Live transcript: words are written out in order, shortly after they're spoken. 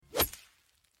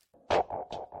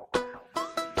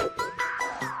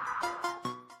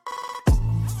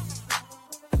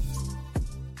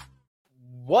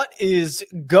What is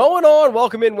going on?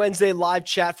 Welcome in Wednesday live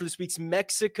chat for this week's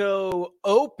Mexico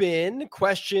Open.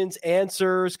 Questions,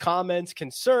 answers, comments,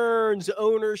 concerns,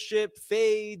 ownership,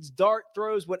 fades, dart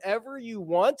throws, whatever you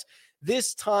want.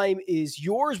 This time is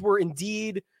yours. We're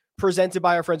indeed presented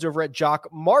by our friends over at Jock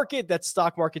Market. That's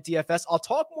Stock Market DFS. I'll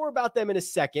talk more about them in a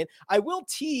second. I will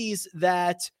tease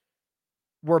that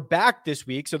we're back this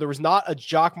week. So there was not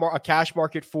a cash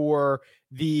market for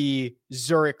the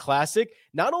Zurich Classic.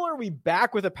 Not only are we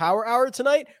back with a power hour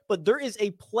tonight, but there is a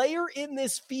player in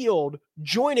this field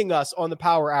joining us on the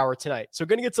power hour tonight. So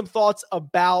going to get some thoughts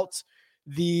about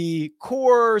the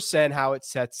course and how it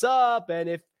sets up and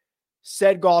if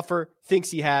said golfer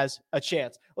thinks he has a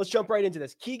chance. Let's jump right into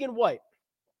this. Keegan White.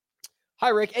 Hi,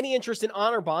 Rick. Any interest in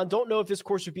Honor Bond? Don't know if this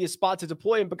course would be a spot to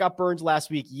deploy him, but got burned last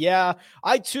week. Yeah,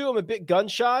 I too am a bit gun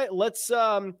shy. Let's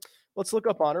look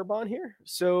up Honor Bond here.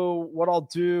 So what I'll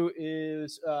do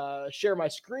is share my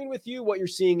screen with you. What you're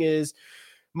seeing is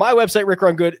my website,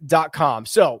 rickrungood.com.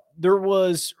 So there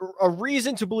was a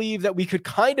reason to believe that we could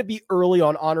kind of be early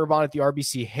on Honor Bond at the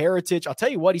RBC Heritage. I'll tell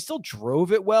you what, he still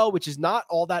drove it well, which is not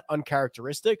all that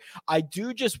uncharacteristic. I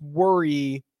do just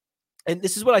worry, and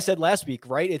this is what I said last week,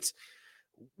 right?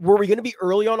 Were we going to be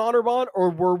early on Honor Bond,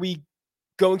 or were we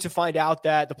going to find out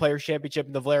that the Players Championship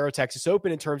and the Valero Texas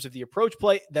Open, in terms of the approach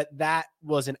play, that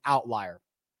was an outlier?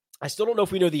 I still don't know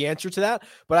if we know the answer to that,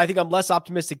 but I think I'm less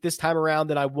optimistic this time around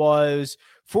than I was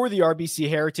for the RBC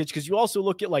Heritage, because you also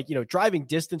look at driving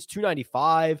distance,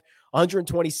 295,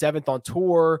 127th on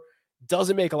tour,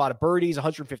 doesn't make a lot of birdies,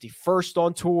 151st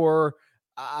on tour.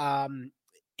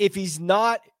 If he's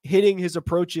not hitting his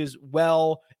approaches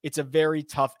well, it's a very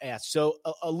tough ask. So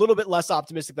a little bit less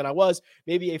optimistic than I was,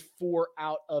 maybe a 4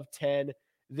 out of 10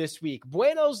 this week.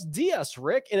 Buenos dias,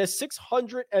 Rick. In a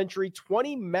 600 entry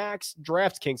 20 max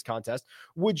DraftKings contest,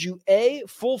 would you A,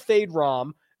 full fade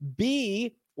ROM,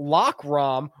 B, lock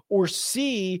ROM, or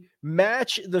C,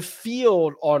 match the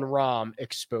field on ROM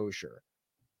exposure?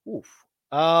 Oof.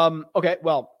 Okay,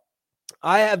 well,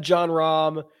 I have Jon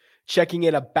Rahm checking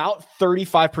in about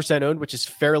 35% owned, which is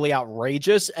fairly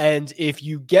outrageous. And if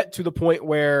you get to the point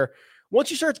where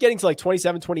once you start getting to like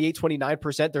 27, 28,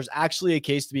 29%, there's actually a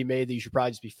case to be made that you should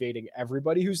probably just be fading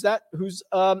everybody who's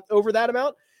over that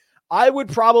amount. I would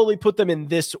probably put them in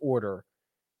this order: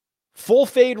 full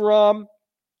fade ROM,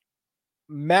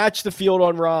 match the field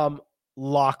on ROM,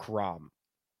 lock ROM.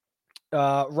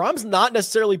 ROM's not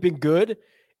necessarily been good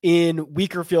in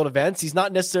weaker field events. He's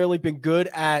not necessarily been good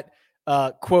at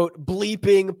quote,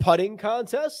 bleeping putting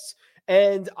contests.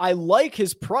 And I like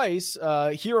his price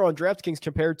here on DraftKings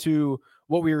compared to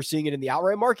what we were seeing it in the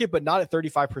outright market, but not at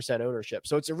 35% ownership.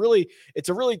 So it's a really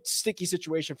sticky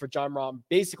situation for Jon Rahm,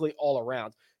 basically all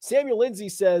around. Samuel Lindsay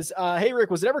says, hey, Rick,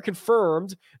 was it ever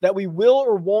confirmed that we will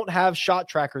or won't have Shot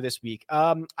Tracker this week?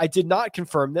 I did not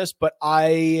confirm this, but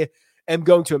I am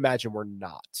going to imagine we're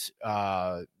not.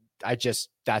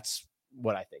 That's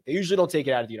what I think. They usually don't take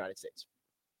it out of the United States.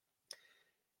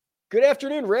 Good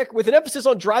afternoon, Rick. With an emphasis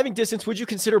on driving distance, would you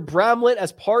consider Bramlett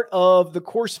as part of the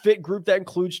course fit group that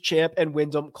includes Champ and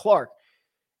Wyndham Clark?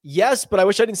 Yes, but I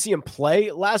wish I didn't see him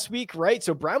play last week, right?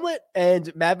 So Bramlett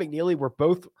and Matt McNeely were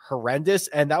both horrendous,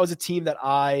 and that was a team that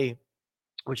I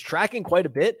was tracking quite a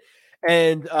bit,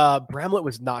 and Bramlett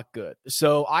was not good.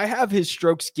 So I have his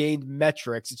strokes gained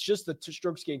metrics. It's just the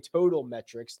strokes gained total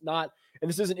metrics, not, and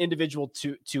this isn't individual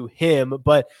to him,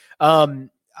 but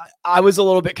I was a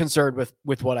little bit concerned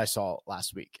with what I saw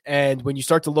last week. And when you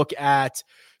start to look at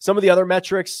some of the other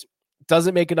metrics,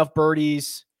 doesn't make enough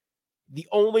birdies. The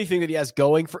only thing that he has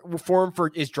going for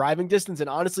him is driving distance. And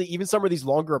honestly, even some of these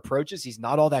longer approaches, he's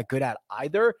not all that good at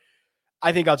either.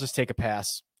 I think I'll just take a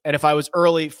pass. And if I was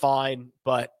early, fine,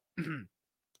 but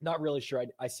not really sure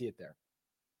I see it there.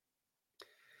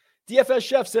 DFS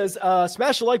Chef says,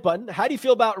 smash the like button. How do you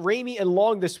feel about Ramey and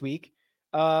Long this week?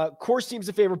 Course seems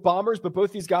to favor bombers, but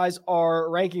both these guys are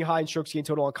ranking high in strokes gained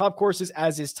total on comp courses,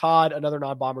 as is Todd, another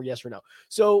non-bomber, yes or no.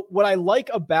 So what I like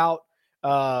about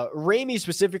Ramey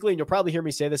specifically, and you'll probably hear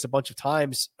me say this a bunch of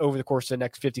times over the course of the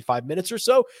next 55 minutes or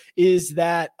so, is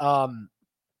that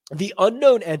the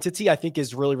unknown entity, I think,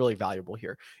 is really, really valuable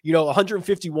here.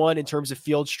 151 in terms of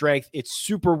field strength, it's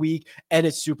super weak and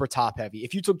it's super top heavy.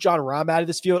 If you took Jon Rahm out of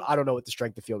this field, I don't know what the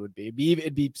strength of field would be.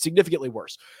 It'd be significantly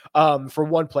worse for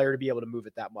one player to be able to move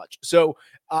it that much. So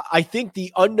I think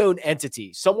the unknown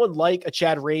entity, someone like a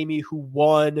Chad Ramey who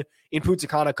won in Punta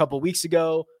Cana a couple of weeks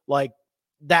ago, like,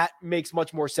 that makes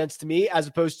much more sense to me as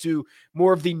opposed to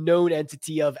more of the known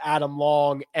entity of Adam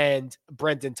Long and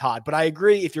Brendan Todd. But I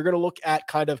agree, if you're going to look at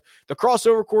kind of the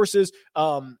crossover courses,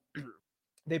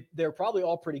 they're probably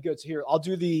all pretty good. So here,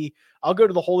 I'll go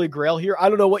to the Holy Grail here. I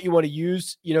don't know what you want to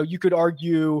use. You could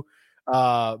argue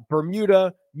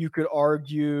Bermuda. You could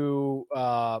argue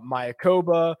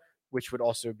Mayakoba, which would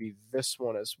also be this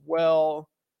one as well.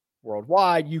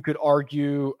 Worldwide, you could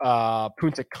argue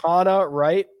Punta Cana,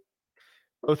 right?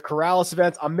 Both Corrales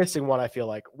events. I'm missing one, I feel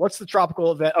like. What's the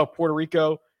tropical event? Oh, Puerto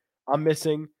Rico. I'm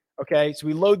missing. Okay, so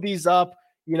we load these up.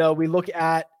 We look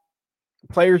at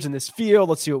players in this field.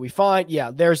 Let's see what we find.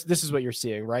 Yeah, this is what you're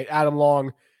seeing, right? Adam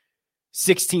Long,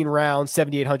 16 rounds,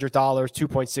 $7,800,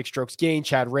 2.6 strokes gained.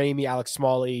 Chad Ramey, Alex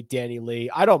Smalley, Danny Lee.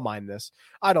 I don't mind this.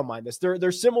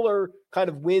 They're similar kind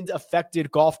of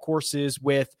wind-affected golf courses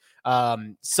with,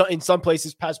 in some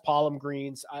places, Paspalum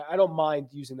greens. I don't mind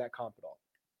using that comp at all.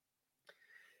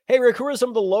 Hey, Rick, who are some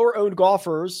of the lower-owned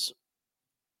golfers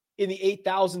in the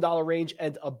 $8,000 range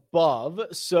and above?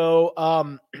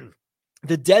 So,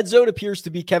 the dead zone appears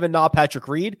to be Kevin Na, Patrick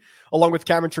Reed, along with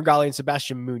Cameron Tringale and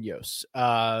Sebastian Munoz.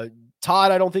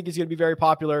 Todd, I don't think is going to be very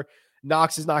popular.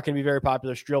 Knox is not going to be very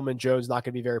popular. Streelman Jones not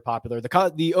going to be very popular.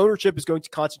 The ownership is going to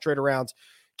concentrate around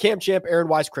Cam Champ, Aaron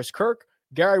Wise, Chris Kirk,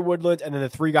 Gary Woodland, and then the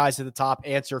three guys at the top: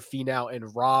 Answer, Finau, and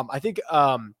Rahm. I think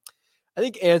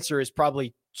Answer is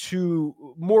probably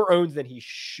more owned than he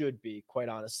should be. Quite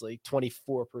honestly,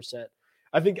 24%.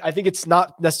 I think it's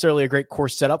not necessarily a great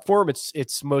course setup for him.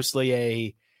 It's mostly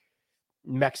a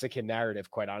Mexican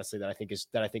narrative, quite honestly, that I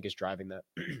think is driving that.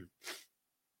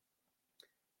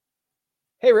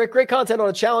 Hey, Rick, great content on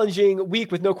a challenging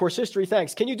week with no course history.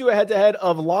 Thanks. Can you do a head-to-head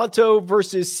of Lanto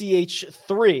versus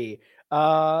CH3?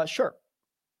 Sure.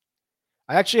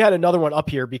 I actually had another one up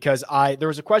here because there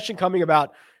was a question coming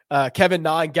about Kevin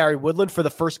Na and Gary Woodland for the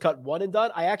first cut one and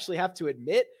done. I actually have to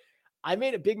admit, I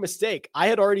made a big mistake. I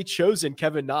had already chosen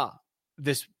Kevin Na.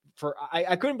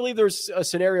 I couldn't believe there was a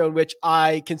scenario in which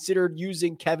I considered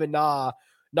using Kevin Na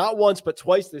not once but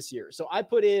twice this year. So I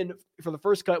put in for the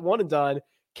first cut one and done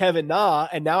Kevin Na,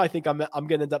 and now I think I'm going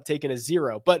to end up taking a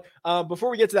 0. But before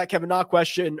we get to that Kevin Na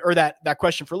question, or that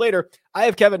question for later, I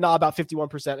have Kevin Na about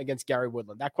 51% against Gary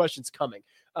Woodland. That question's coming.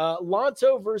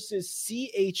 Lanto versus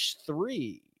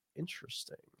CH3.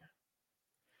 Interesting.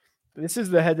 This is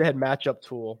the head-to-head matchup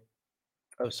tool.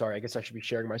 Oh, sorry. I guess I should be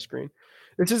sharing my screen.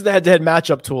 This is the head-to-head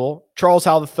matchup tool. Charles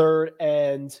Howell III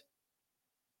and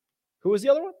who was the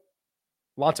other one?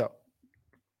 Lanto.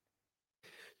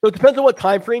 So it depends on what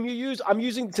time frame you use. I'm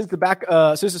using since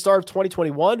the start of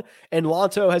 2021, and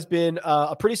Lanto has been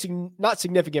a pretty not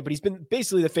significant, but he's been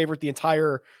basically the favorite the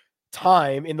entire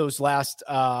time in those last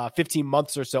 15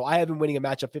 months or so. I have been winning a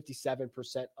matchup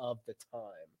 57% of the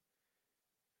time.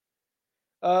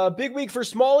 Big week for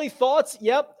Smalley. Thoughts?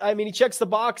 Yep. I mean, he checks the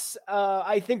box.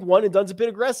 I think one and done's a bit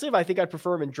aggressive. I think I'd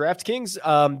prefer him in DraftKings.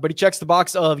 But he checks the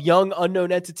box of young,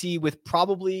 unknown entity with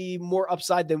probably more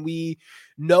upside than we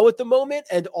know at the moment.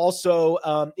 And also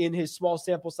in his small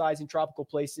sample size in tropical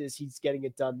places, he's getting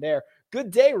it done there.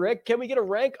 Good day, Rick. Can we get a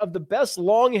rank of the best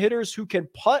long hitters who can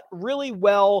putt really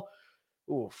well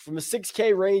from the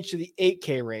 6K range to the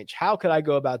 8K range? How could I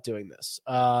go about doing this?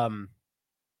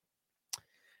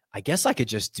 I guess I could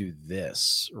just do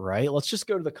this, right? Let's just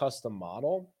go to the custom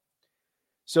model.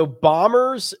 So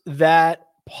bombers that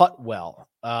putt well.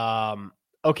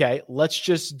 Okay, let's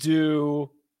just do,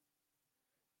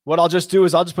 what I'll just do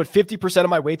is I'll just put 50% of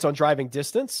my weights on driving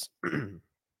distance and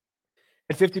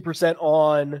 50%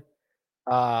 on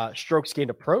strokes gained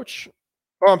approach.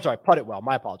 Oh, I'm sorry, putt it well.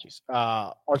 My apologies.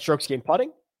 On strokes gained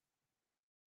putting.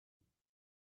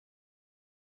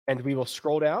 And we will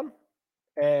scroll down.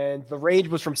 And the range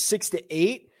was from 6 to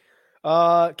 8.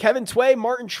 Kevin Tway,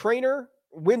 Martin Trainer,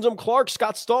 Wyndham Clark,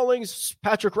 Scott Stallings,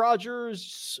 Patrick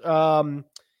Rogers, those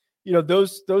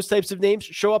types of names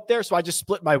show up there. So I just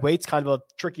split my weights, kind of a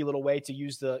tricky little way to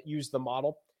use the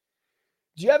model.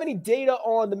 Do you have any data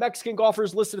on the Mexican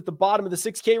golfers listed at the bottom of the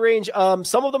 6K range?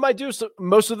 Some of them I do, so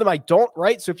most of them I don't,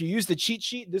 right? So if you use the cheat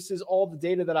sheet, this is all the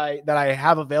data that I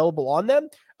have available on them.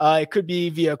 It could be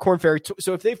via Korn Ferry.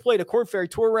 So if they've played a Korn Ferry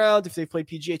Tour round, if they've played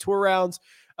PGA Tour rounds,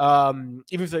 even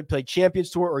if they played Champions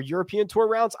Tour or European Tour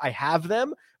rounds, I have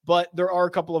them. But there are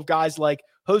a couple of guys like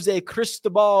Jose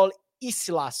Cristobal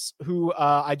Islas who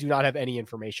I do not have any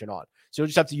information on. So you'll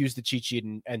just have to use the cheat sheet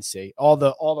and see. All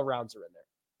the rounds are in there.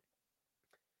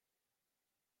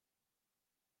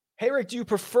 Hey, Rick, do you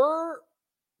prefer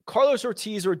Carlos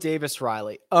Ortiz or Davis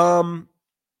Riley?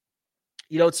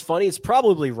 It's funny. It's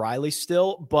probably Riley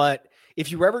still, but if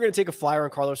you were ever going to take a flyer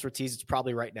on Carlos Ortiz, it's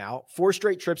probably right now. 4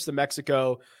 straight trips to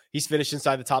Mexico. He's finished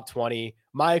inside the top 20.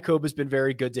 Mayakoba has been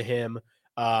very good to him.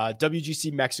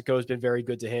 WGC Mexico has been very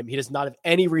good to him. He does not have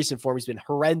any recent form. He's been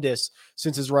horrendous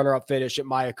since his runner-up finish at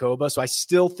Mayakoba. So I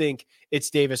still think it's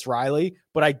Davis Riley,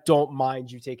 but I don't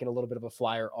mind you taking a little bit of a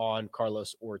flyer on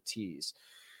Carlos Ortiz.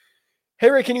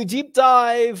 Hey, Ray, can you deep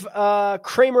dive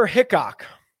Kramer Hickok?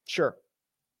 Sure.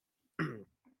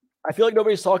 I feel like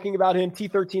nobody's talking about him.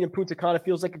 T13 and Punta Cana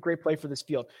feels like a great play for this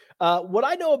field. What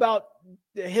I know about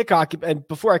Hickok, and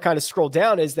before I kind of scroll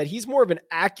down, is that he's more of an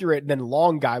accurate than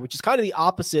long guy, which is kind of the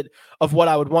opposite of what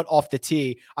I would want off the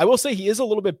tee. I will say he is a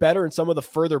little bit better in some of the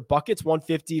further buckets,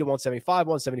 150 to 175,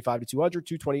 175 to 200,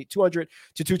 220, 200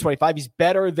 to 225. He's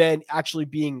better than actually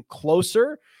being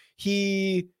closer.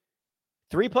 He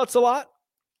three-putts a lot.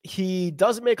 He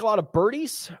doesn't make a lot of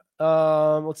birdies.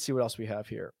 Let's see what else we have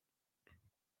here.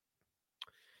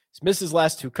 He's missed his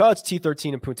last 2 cuts,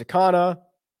 T13 and Punta Cana.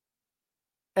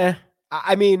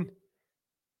 I mean,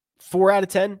 4 out of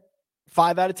 10,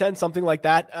 5 out of 10, something like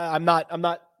that. I'm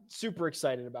not super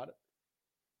excited about it.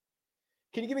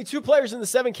 Can you give me 2 players in the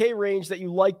 7K range that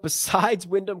you like besides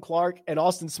Wyndham Clark and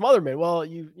Austin Smotherman? Well,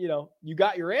 you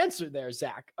got your answer there,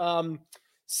 Zach.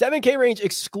 7K range,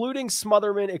 excluding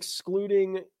Smotherman,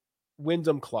 excluding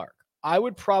Wyndham Clark. I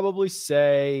would probably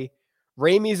say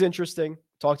Ramey's interesting.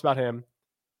 Talked about him.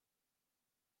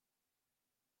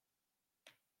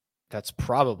 That's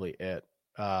probably it.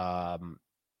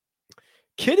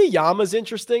 Kitayama's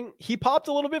interesting. He popped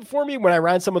a little bit for me when I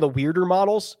ran some of the weirder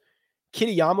models.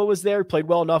 Kitayama was there. Played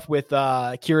well enough with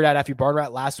Kirat Effie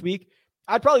Barnrat last week.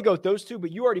 I'd probably go with those 2,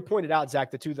 but you already pointed out,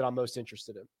 Zach, the 2 that I'm most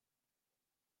interested in.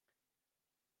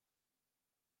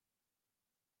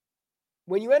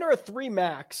 When you enter a 3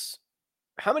 max,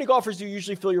 how many golfers do you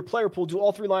usually fill your player pool? Do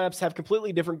all 3 lineups have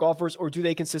completely different golfers, or do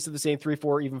they consist of the same 3,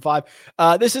 4, or even 5?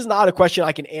 This is not a question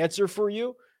I can answer for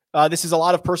you. This is a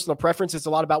lot of personal preference. It's a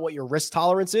lot about what your risk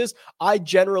tolerance is. I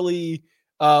generally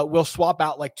will swap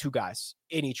out like 2 guys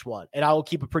in each one, and I will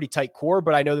keep a pretty tight core,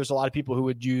 but I know there's a lot of people who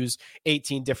would use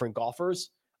 18 different golfers.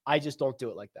 I just don't do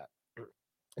it like that.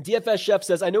 DFS Chef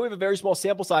says, I know we have a very small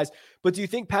sample size, but do you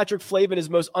think Patrick Flavin is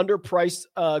the most underpriced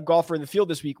golfer in the field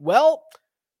this week? Well,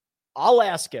 I'll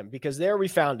ask him, because there we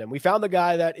found him. We found the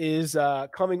guy that is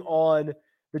coming on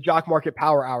the Jock Market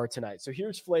Power Hour tonight. So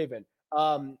here's Flavin.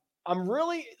 I'm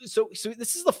really so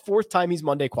this is the 4th time he's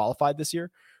Monday qualified this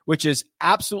year, which is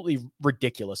absolutely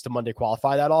ridiculous to Monday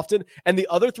qualify that often. And the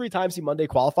other 3 times he Monday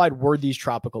qualified were these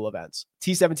tropical events: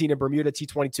 T17 in Bermuda,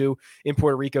 T22 in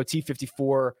Puerto Rico,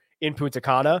 T54 in Punta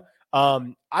Cana.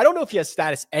 I don't know if he has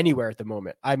status anywhere at the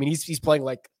moment. I mean, he's playing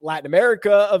like Latin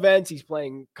America events. He's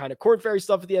playing kind of Corn Ferry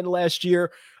stuff at the end of last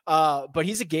year. But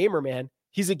he's a gamer, man.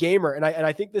 He's a gamer. And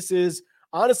I think this is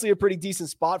honestly a pretty decent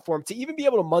spot for him to even be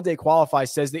able to Monday qualify.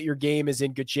 Says that your game is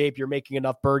in good shape. You're making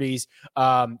enough birdies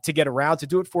to get around. To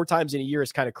do it 4 times in a year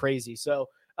is kind of crazy. So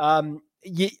I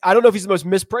don't know if he's the most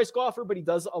mispriced golfer, but he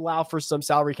does allow for some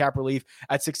salary cap relief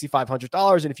at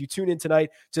 $6,500. And if you tune in tonight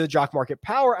to the Jock Market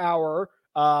Power Hour,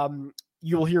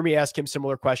 you'll hear me ask him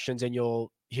similar questions, and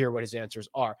you'll hear what his answers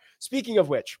are. Speaking of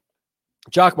which,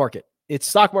 Jock Market, it's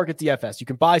stock market DFS. You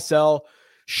can buy, sell,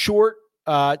 short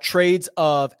trades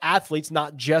of athletes,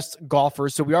 not just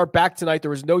golfers. So we are back tonight.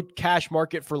 There was no cash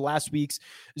market for last week's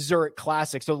Zurich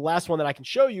Classic. So the last one that I can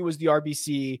show you was the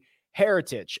RBC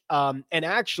Heritage. And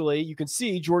actually, you can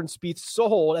see Jordan Spieth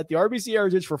sold at the RBC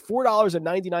Heritage for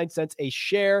 $4.99 a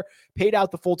share, paid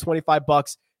out the full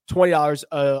 $25, $20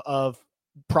 of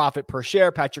profit per share.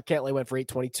 Patrick Cantlay went for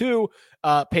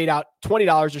 $8.22, paid out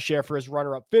 $20 a share for his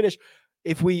runner-up finish.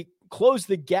 If we close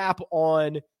the gap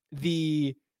on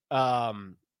the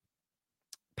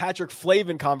Patrick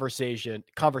Flavin conversation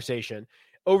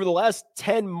over the last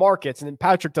 10 markets, and then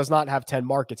Patrick does not have 10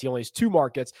 markets. He only has 2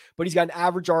 markets, but he's got an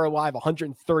average ROI of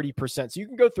 130%. So you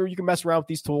can go through, you can mess around with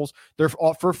these tools. They're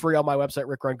all for free on my website,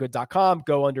 rickrungood.com.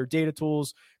 Go under data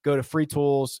tools, go to free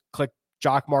tools, click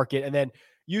Jock Market, and then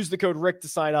use the code Rick to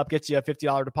sign up, gets you a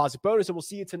 $50 deposit bonus. And we'll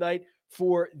see you tonight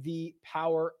for the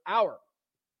Power Hour.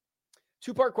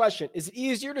 2-part question. Is it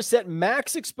easier to set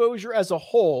max exposure as a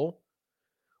whole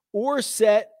or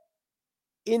set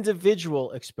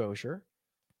individual exposure?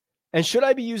 And should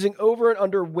I be using over and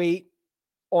under weight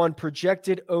on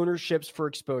projected ownerships for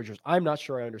exposures? I'm not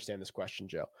sure I understand this question,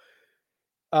 Joe.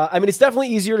 I mean, it's definitely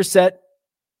easier to set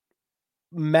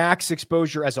max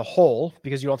exposure as a whole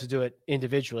because you don't have to do it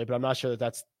individually, but I'm not sure that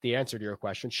that's the answer to your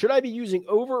question. Should I be using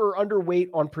over or underweight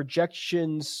on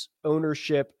projections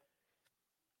ownership? –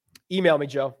 Email me,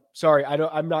 Joe. Sorry,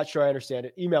 I'm not sure I understand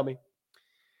it. Email me.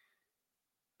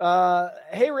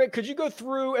 Hey, Rick, could you go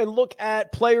through and look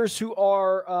at players who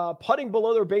are putting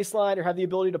below their baseline or have the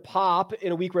ability to pop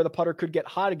in a week where the putter could get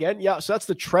hot again? Yeah, so that's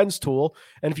the trends tool.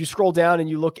 And if you scroll down and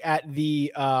you look at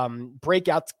the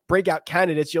breakout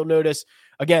candidates, you'll notice,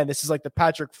 again, this is like the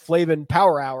Patrick Flavin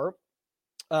Power Hour.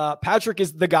 Patrick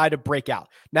is the guy to break out.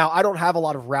 Now, I don't have a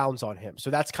lot of rounds on him, so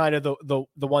that's kind of the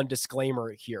one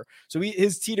disclaimer here. So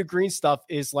his tee to green stuff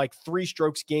is like 3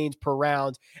 strokes gained per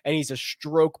round, and he's a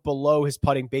stroke below his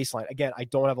putting baseline. Again, I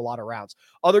don't have a lot of rounds.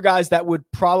 Other guys that would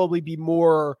probably be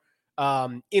more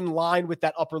in line with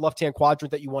that upper left-hand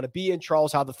quadrant that you want to be in: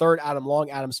 Charles Howell III, Adam Long,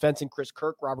 Adam Svensson, Chris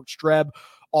Kirk, Robert Streb,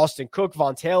 Austin Cook,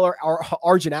 Von Taylor,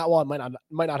 Arjun Atwal.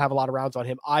 Might not have a lot of rounds on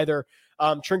him either.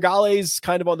 Tringale's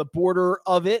kind of on the border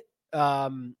of it.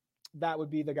 That would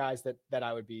be the guys that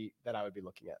I would be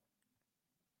looking at.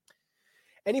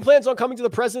 Any plans on coming to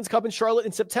the President's Cup in Charlotte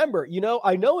in September?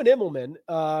 I know in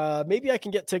Immelman. Maybe I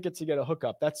can get tickets to get a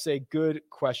hookup. That's a good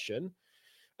question.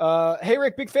 Hey,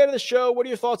 Rick, big fan of the show. What are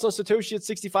your thoughts on Satoshi at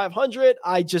 6,500?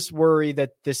 I just worry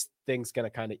that this thing's going to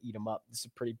kind of eat him up. This is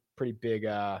a pretty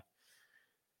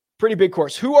big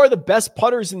course. Who are the best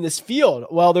putters in this field?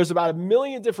 Well, there's about a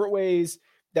million different ways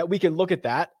that we can look at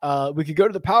that. We could go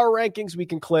to the power rankings. We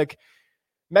can click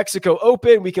Mexico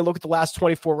Open. We can look at the last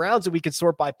 24 rounds, and we can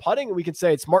sort by putting, and we can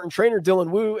say it's Martin Traynor,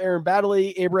 Dylan Wu, Aaron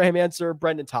Baddeley, Abraham Ancer,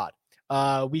 Brendan Todd.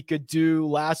 We could do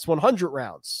last 100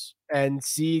 rounds and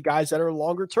see guys that are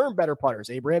longer-term better putters: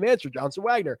 Abraham Ancer, Johnson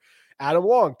Wagner, Adam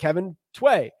Long, Kevin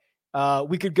Tway.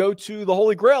 We could go to the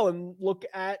Holy Grail and look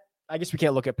at, I guess we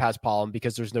can't look at paspalum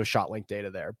because there's no shot link data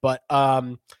there, but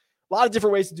a lot of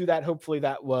different ways to do that. Hopefully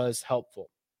that was helpful.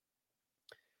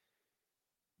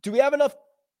 Do we have enough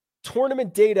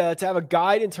tournament data to have a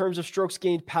guide in terms of strokes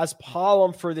gained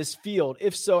paspalum for this field?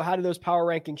 If so, how do those power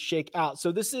rankings shake out?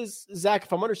 So this is, Zach,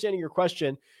 if I'm understanding your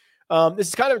question, this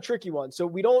is kind of a tricky one. So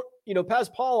we don't,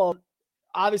 paspalum,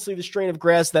 obviously the strain of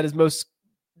grass that is most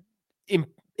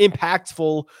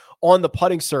impactful on the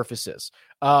putting surfaces.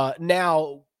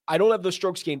 Now, I don't have the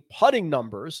strokes gained putting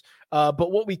numbers,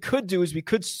 but what we could do is we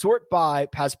could sort by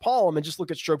paspalum and just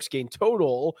look at strokes gained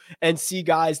total and see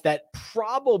guys that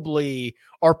probably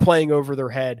are playing over their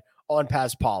head on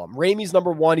paspalum. Ramey's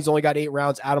number 1. He's only got 8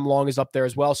 rounds. Adam Long is up there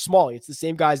as well. Smalley. It's the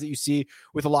same guys that you see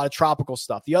with a lot of tropical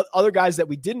stuff. The other guys that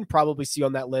we didn't probably see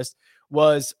on that list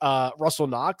was Russell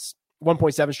Knox,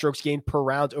 1.7 strokes gained per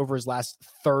round over his last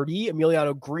 30.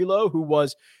 Emiliano Grillo, who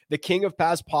was the king of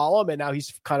paspalum, and now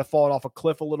he's kind of fallen off a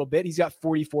cliff a little bit. He's got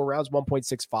 44 rounds,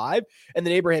 1.65. And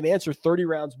then Abraham Ancer, 30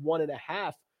 rounds,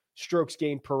 1.5 strokes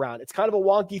gained per round. It's kind of a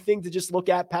wonky thing to just look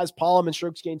at paspalum and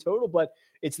strokes gained total, but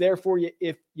it's there for you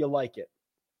if you like it.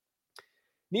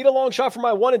 Need a long shot for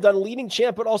my one and done leading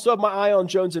champ, but also have my eye on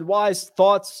Jones and Wise.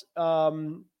 Thoughts?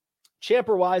 Champ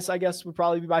or Wise, I guess, would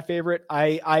probably be my favorite.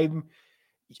 I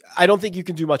don't think you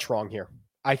can do much wrong here.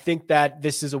 I think that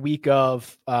this is a week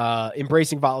of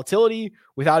embracing volatility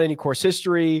without any course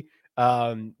history,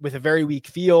 with a very weak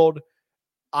field.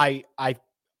 I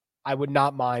would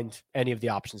not mind any of the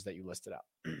options that you listed out.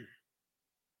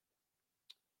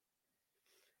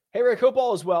 Hey, Rick, hope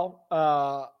all is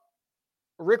well.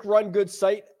 Rick Run Good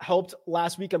site helped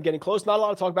last week. I'm getting close. Not a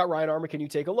lot of talk about Ryan Armour. Can you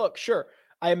take a look? Sure.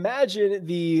 I imagine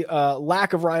the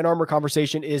lack of Ryan Armour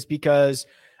conversation is because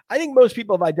I think most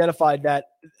people have identified that,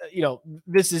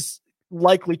 this is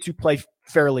likely to play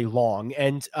fairly long.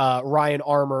 And Ryan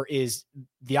Armour is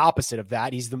the opposite of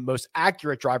that. He's the most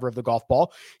accurate driver of the golf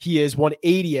ball. He is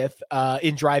 180th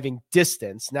in driving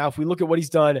distance. Now, if we look at what he's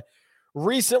done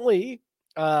recently,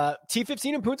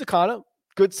 T15 in Punta Cana,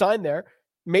 good sign there.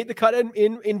 Made the cut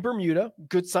in Bermuda,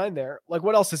 good sign there. Like,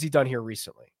 what else has he done here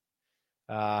recently?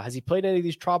 Has he played any of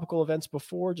these tropical events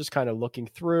before? Just kind of looking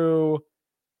through.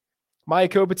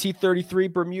 Mayakoba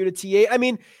T33, Bermuda T8. I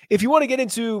mean, if you want to get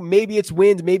into maybe it's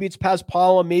wind, maybe it's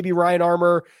paspalum, maybe Ryan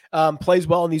Armour plays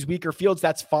well in these weaker fields,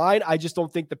 that's fine. I just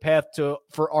don't think the path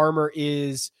for Armour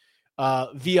is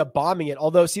via bombing it.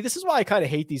 Although, see, this is why I kind of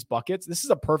hate these buckets. This is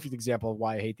a perfect example of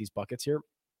why I hate these buckets here.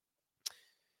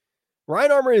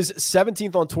 Ryan Armour is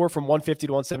 17th on tour from 150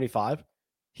 to 175.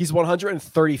 He's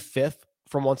 135th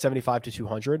from 175 to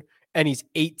 200, and he's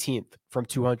 18th from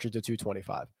 200 to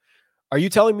 225. Are you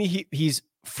telling me he's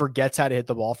forgets how to hit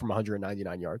the ball from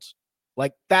 199 yards?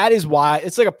 Like, that is why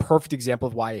it's like a perfect example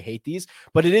of why I hate these.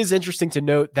 But it is interesting to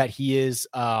note that he is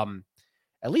at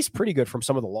least pretty good from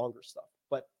some of the longer stuff.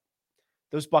 But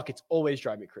those buckets always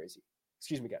drive me crazy.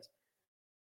 Excuse me, guys.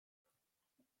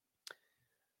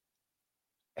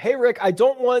 Hey, Rick, I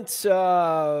don't want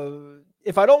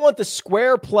if I don't want the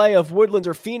square play of Woodlands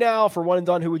or Finau for one and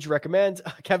done, who would you recommend?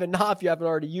 Kevin Knopf, you haven't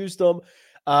already used them.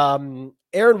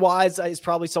 Aaron Wise is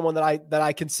probably someone that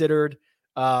I considered.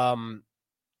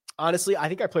 Honestly, I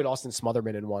think I played Austin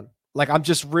Smotherman in one. Like, I'm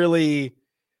just really,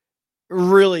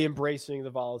 really embracing the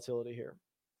volatility here.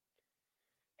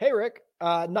 Hey, Rick,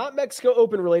 not Mexico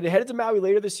Open related. Headed to Maui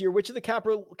later this year. Which of the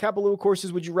Kapalua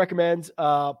courses would you recommend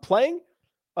playing?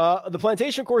 The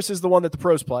Plantation course is the one that the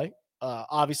pros play.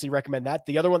 Obviously recommend that.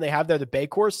 The other one they have there, the Bay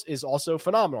course, is also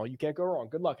phenomenal. You can't go wrong.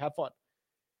 Good luck. Have fun.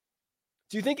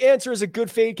 Do you think Answer is a good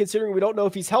fade considering we don't know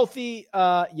if he's healthy?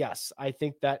 Yes, I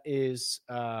think that is.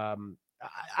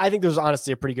 I think there's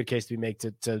honestly a pretty good case to be made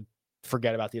to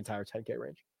forget about the entire 10K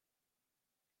range.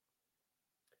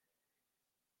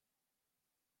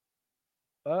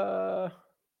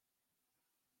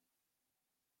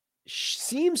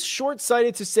 Seems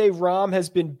short-sighted to say Rahm has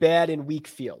been bad in weak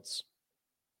fields.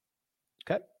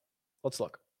 Okay, let's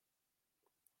look.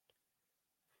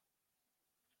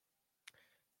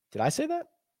 Did I say that?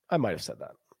 I might have said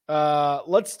that.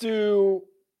 Let's do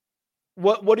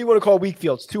what do you want to call weak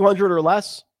fields? 200 or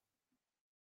less?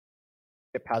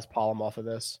 Get past Palm off of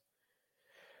this.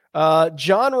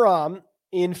 Jon Rahm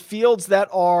in fields that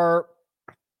are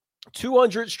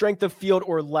 200 strength of field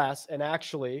or less, and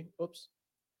actually,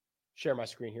 share my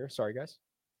screen here. Sorry, guys.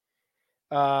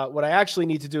 What I actually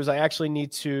need to do is I actually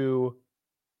need to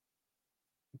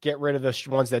get rid of the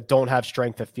ones that don't have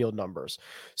strength of field numbers.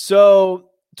 So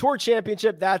Tour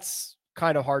Championship, that's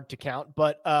kind of hard to count,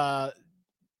 but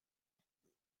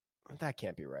that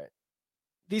can't be right.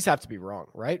 These have to be wrong,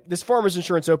 right? This Farmers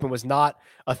Insurance Open was not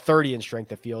a 30 in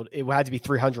strength of field. It had to be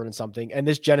 300 and something. And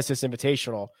this Genesis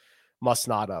Invitational must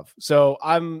not have. So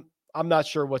I'm not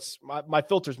sure what's my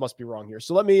filters must be wrong here.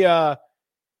 So let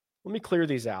me clear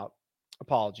these out.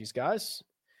 Apologies, guys.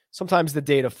 Sometimes the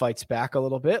data fights back a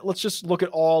little bit. Let's just look at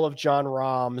all of Jon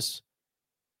Rahm's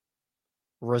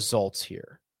results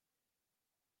here.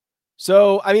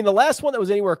 So, I mean, the last one that was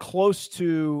anywhere close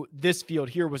to this field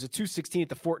here was a 216 at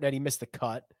the Fortinet. He missed the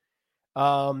cut.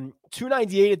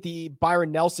 298 at the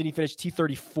Byron Nelson. He finished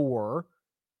T34.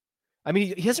 I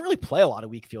mean, he doesn't really play a lot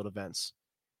of weak field events.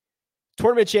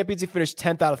 Tournament Champions, he finished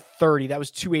 10th out of 30. That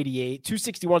was 288.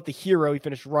 261 at the Hero. He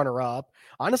finished runner-up.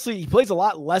 Honestly, he plays a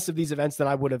lot less of these events than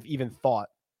I would have even thought.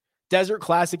 Desert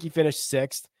Classic, he finished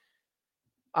 6th.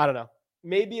 I don't know.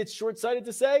 Maybe it's short-sighted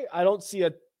to say. I don't see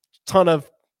a ton of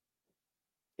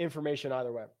information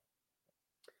either way.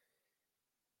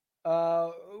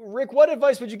 Rick, what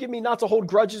advice would you give me not to hold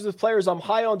grudges with players I'm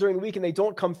high on during the week and they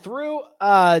don't come through?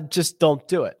 Just don't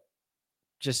do it.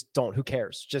 Just don't. Who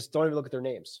cares? Just don't even look at their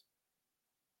names.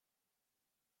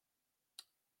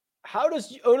 How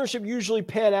does ownership usually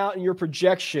pan out in your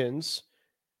projections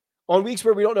on weeks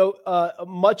where we don't know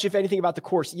much, if anything, about the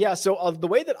course? Yeah, so the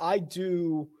way that I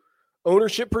do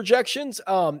ownership projections,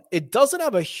 it doesn't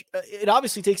have it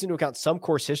obviously takes into account some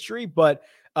course history, but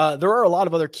there are a lot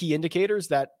of other key indicators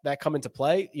that come into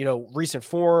play. You know, recent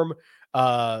form,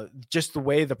 just the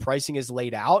way the pricing is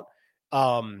laid out.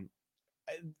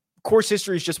 Course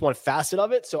history is just one facet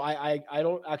of it, so I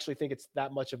don't actually think it's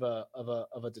that much of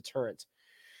a deterrent.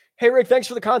 Hey, Rick, thanks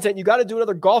for the content. You got to do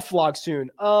another golf vlog soon.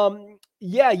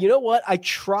 Yeah, you know what? I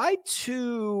tried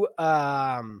to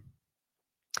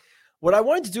what I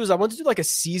wanted to do is I wanted to do like a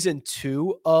season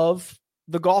 2 of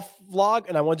the golf vlog,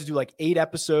 and I wanted to do like 8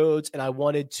 episodes, and I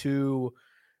wanted to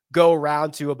go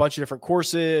around to a bunch of different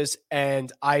courses,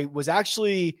 and I was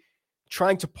actually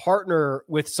trying to partner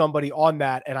with somebody on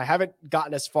that, and I haven't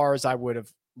gotten as far as I would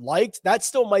have liked. That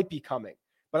still might be coming,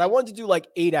 but I wanted to do like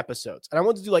 8 episodes, and I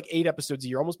wanted to do like 8 episodes a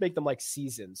year, almost make them like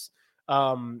seasons.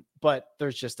 But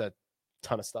there's just a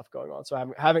ton of stuff going on, so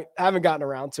I haven't gotten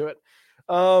around to it.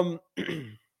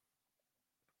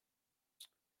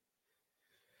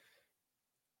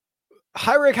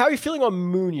 Hi, Rick. How are you feeling on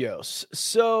Munoz?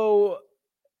 So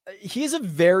he's a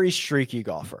very streaky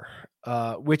golfer,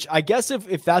 which I guess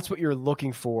if that's what you're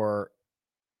looking for,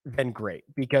 then great,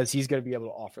 because he's going to be able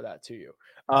to offer that to you.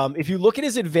 If you look at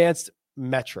his advanced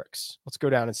metrics, let's go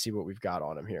down and see what we've got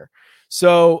on him here.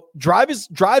 So drives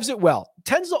it well,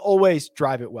 tends to always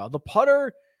drive it well. The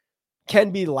putter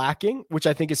can be lacking, which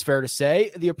I think is fair to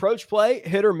say. The approach play,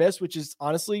 hit or miss, which is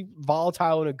honestly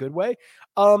volatile in a good way.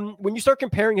 When you start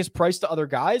comparing his price to other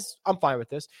guys, I'm fine with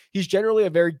this. He's generally a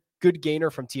very good gainer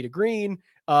from tee to green.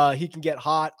 He can get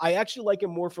hot. I actually like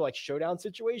him more for like showdown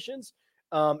situations.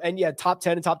 And yeah, top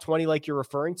 10 and top 20, like you're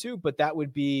referring to, but that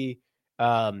would be,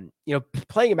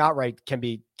 playing him outright can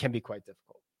be quite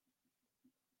difficult.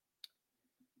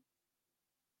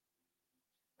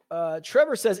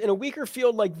 Trevor says, in a weaker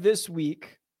field like this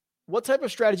week, what type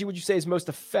of strategy would you say is most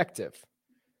effective?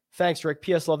 Thanks, Rick.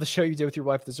 P.S. Love the show you did with your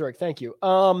wife, the Zurich. Thank you.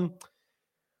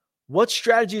 What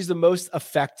strategy is the most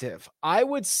effective? I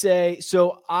would say,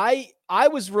 so I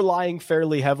was relying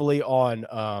fairly heavily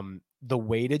on the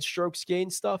weighted strokes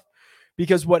gained stuff,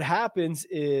 because what happens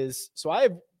is, so I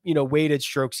have, weighted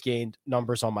strokes gained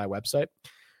numbers on my website.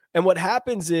 And what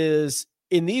happens is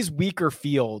in these weaker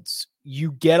fields,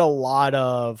 you get a lot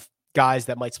of guys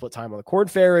that might split time on the Korn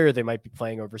Ferry, or they might be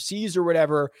playing overseas or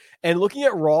whatever. And looking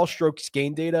at raw strokes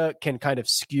gain data can kind of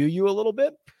skew you a little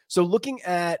bit. So looking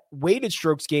at weighted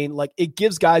strokes gain, like it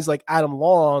gives guys like Adam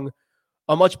Long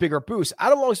a much bigger boost.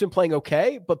 Adam Long's been playing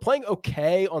okay, but playing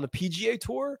okay on the PGA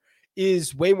Tour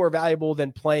is way more valuable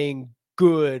than playing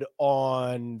good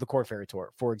on the Korn Ferry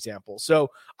Tour, for example. So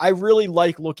I really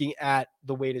like looking at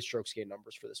the weighted strokes gain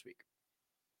numbers for this week.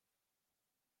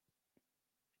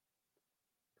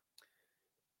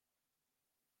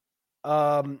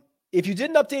 If you did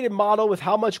an updated model with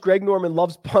how much Greg Norman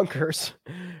loves bunkers,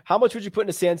 how much would you put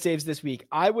into sand saves this week?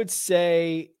 I would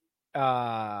say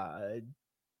 20%,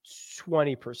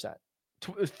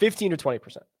 15 to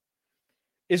 20%.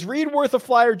 Is Reed worth a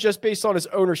flyer just based on his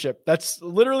ownership? That's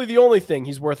literally the only thing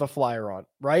he's worth a flyer on,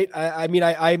 right? I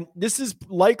mean, this is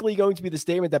likely going to be the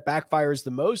statement that backfires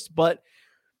the most, but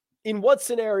in what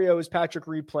scenario is Patrick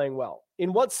Reed playing well?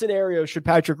 In what scenario should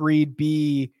Patrick Reed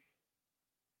be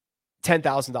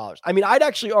 $10,000? I mean, I'd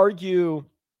actually argue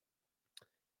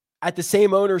at the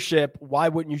same ownership, why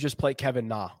wouldn't you just play Kevin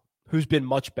Na, who's been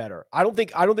much better? I don't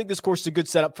think this course is a good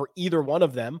setup for either one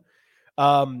of them.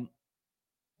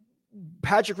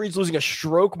 Patrick Reed's losing a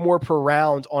stroke more per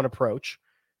round on approach.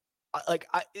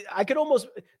 I could almost,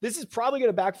 this is probably going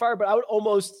to backfire, but I would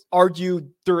almost argue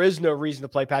there is no reason to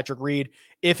play Patrick Reed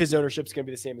if his ownership is going to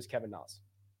be the same as Kevin Na's.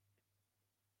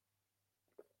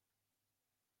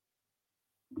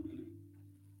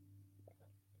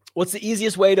 What's the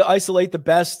easiest way to isolate the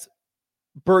best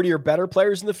birdie or better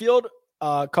players in the field?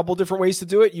 A couple different ways to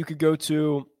do it. You could go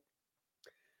to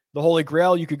the Holy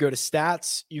Grail. You could go to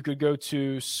stats. You could go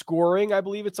to scoring, I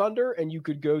believe it's under, and you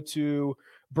could go to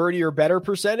birdie or better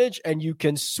percentage, and you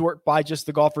can sort by just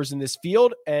the golfers in this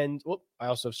field. And I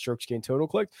also have strokes gained total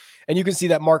clicked. And you can see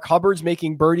that Mark Hubbard's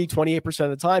making birdie 28% of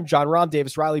the time. Jon Rahm,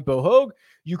 Davis Riley, Bo Hoag.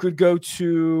 You could go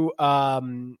to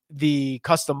the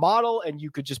custom model, and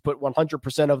you could just put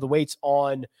 100% of the weights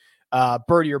on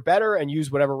birdie or better and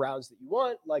use whatever rounds that you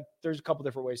want. Like, there's a couple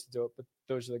different ways to do it, but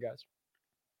those are the guys.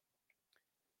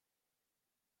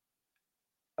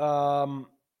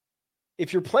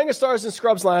 If you're playing a Stars and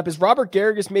Scrubs lineup, is Robert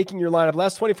Garrigus making your lineup?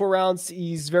 Last 24 rounds,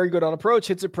 he's very good on approach,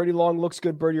 hits it pretty long, looks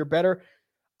good, birdie or better.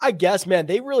 I guess, man,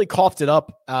 they really coughed it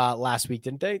up last week,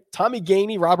 didn't they? Tommy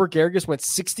Gainey, Robert Garrigus went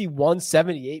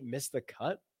 61-78, missed the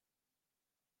cut.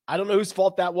 I don't know whose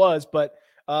fault that was, but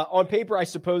on paper, I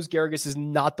suppose Garrigus is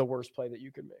not the worst play that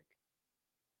you could make.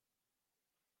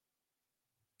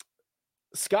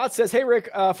 Scott says, hey, Rick,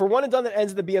 for one and done that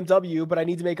ends at the BMW, but I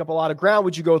need to make up a lot of ground.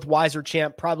 Would you go with Wise or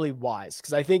Champ? Probably Wise,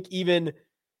 because I think even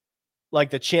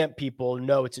like the Champ people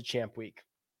know it's a Champ week.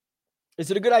 Is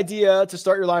it a good idea to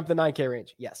start your line for the 9K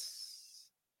range? Yes.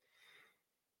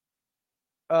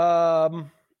 I've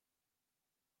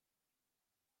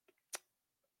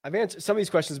answered some of these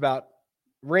questions about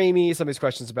Ramey, some of these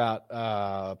questions about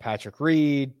Patrick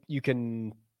Reed. You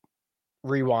can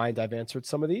rewind. I've answered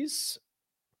some of these.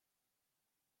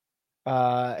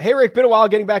 Hey, Rick, been a while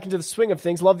getting back into the swing of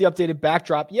things. Love the updated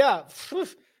backdrop. Yeah,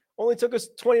 only took us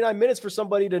 29 minutes for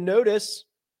somebody to notice.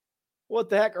 What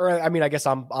the heck? Or I mean, I guess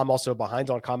I'm also behind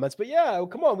on comments, but yeah,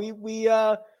 come on.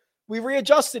 We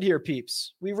readjusted here,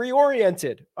 peeps. We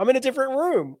reoriented. I'm in a different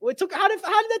room. It took how did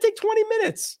that take 20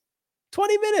 minutes?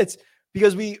 20 minutes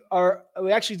because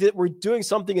we're doing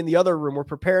something in the other room. We're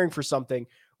preparing for something,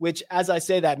 which, as I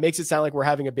say that, makes it sound like we're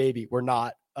having a baby. We're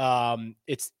not.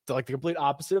 It's like the complete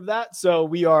opposite of that. So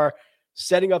we are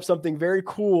setting up something very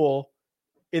cool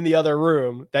in the other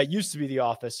room that used to be the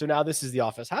office. So now this is the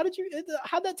office. How'd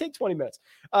that take 20 minutes?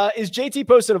 Is JT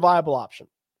Poston a viable option?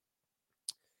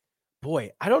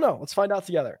 Boy, I don't know. Let's find out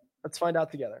together.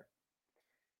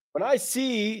 When I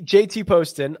see JT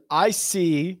Poston, I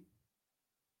see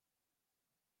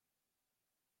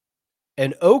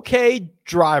an okay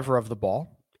driver of the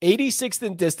ball, 86th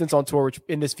in distance on tour, which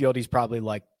in this field, he's probably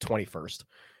like 21st.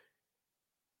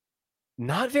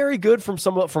 Not very good from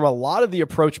a lot of the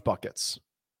approach buckets.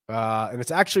 And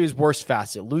it's actually his worst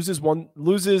facet.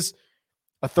 Loses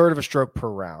a third of a stroke per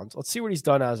round. Let's see what he's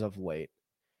done as of late.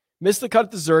 Missed the cut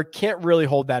at the Zurich. Can't really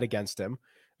hold that against him.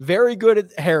 Very good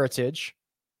at Heritage.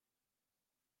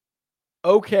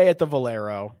 Okay at the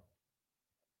Valero.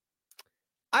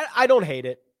 I don't hate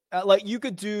it. Like you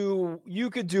could do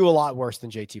a lot worse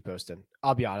than JT Poston.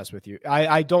 I'll be honest with you.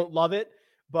 I don't love it,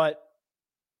 but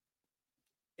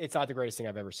it's not the greatest thing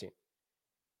I've ever seen.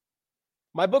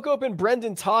 My book opened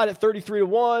Brendan Todd at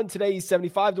 33-1. Today he's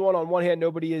 75-1. On one hand,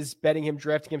 nobody is betting him,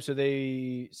 drafting him, so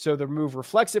the move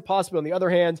reflects it possibly. On the other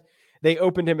hand, they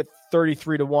opened him at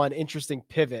 33-1. Interesting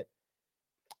pivot.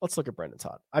 Let's look at Brendan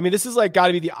Todd. I mean, this is like got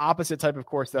to be the opposite type of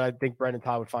course that I think Brendan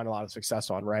Todd would find a lot of success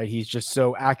on, right? He's just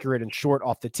so accurate and short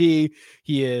off the tee.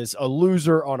 He is a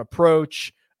loser on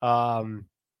approach. I mean,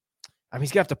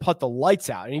 he's gonna have to putt the lights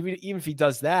out, and even if he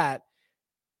does that,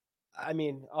 I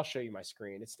mean, I'll show you my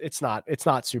screen. It's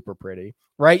not super pretty,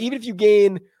 right? Even if you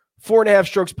gain 4.5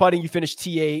 strokes putting, you finish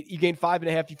T8. You gain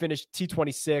 5.5, you finish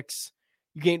T26.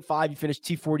 You gain 5, you finish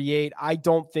T48. I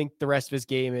don't think the rest of his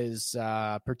game is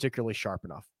particularly sharp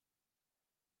enough.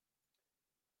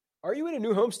 Are you in a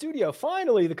new home studio?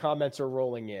 Finally, the comments are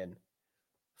rolling in.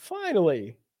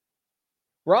 Finally.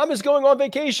 Rahm is going on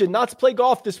vacation, not to play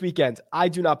golf this weekend. I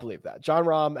do not believe that. Jon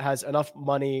Rahm has enough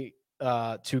money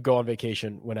to go on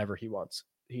vacation whenever he wants.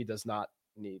 He does not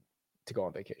need to go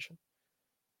on vacation.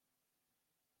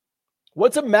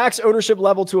 What's a max ownership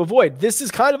level to avoid? This is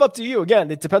kind of up to you.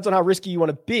 Again, it depends on how risky you want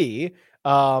to be.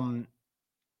 I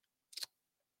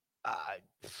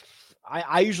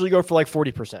usually go for like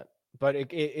 40%, but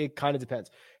it kind of depends.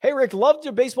 Hey, Rick, loved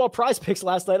your baseball prize picks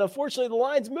last night. Unfortunately, the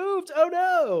lines moved. Oh,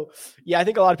 no. Yeah, I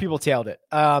think a lot of people tailed it.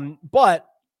 But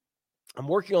I'm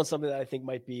working on something that I think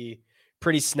might be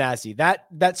pretty snazzy.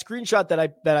 That screenshot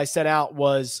that I sent out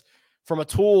was from a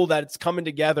tool that's coming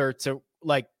together to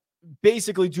like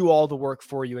basically do all the work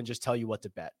for you and just tell you what to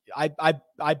bet. I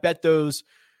bet those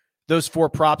 4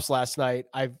 props last night.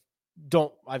 I've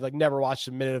like never watched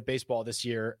a minute of baseball this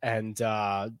year, and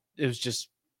it was just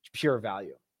pure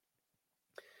value.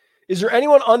 Is there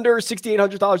anyone under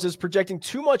 $6,800 that's projecting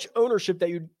too much ownership that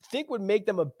you think would make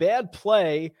them a bad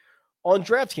play on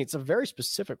DraftKings? It's a very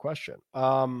specific question.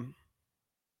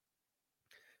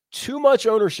 Too much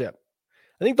ownership.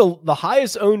 I think the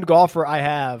highest owned golfer I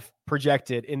have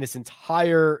projected in this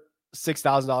entire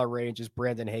 $6,000 range is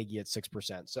Brandon Hagee at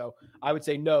 6%. So I would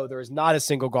say no, there is not a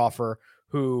single golfer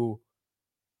who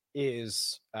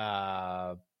is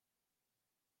coming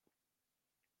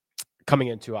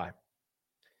in too high.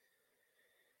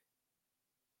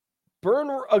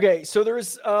 Okay, so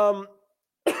there's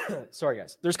sorry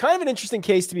guys. There's kind of an interesting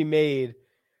case to be made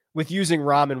with using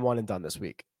Rahm in one and done this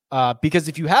week. Because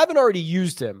if you haven't already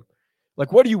used him,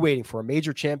 like what are you waiting for? A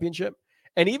major championship?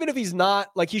 And even if he's not,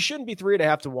 like he shouldn't be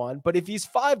 3.5-1, but if he's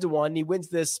 5-1 and he wins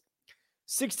this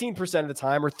 16% of the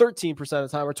time or 13% of the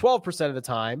time or 12% of the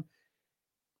time,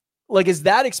 like is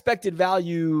that expected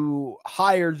value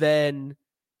higher than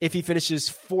if he finishes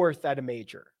 4th at a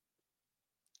major?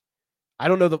 I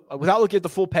don't know. Without looking at the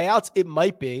full payouts, it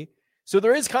might be. So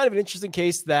there is kind of an interesting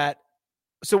case that,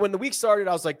 so when the week started,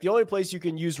 I was like, the only place you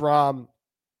can use Rahm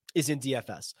is in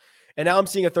DFS. And now I'm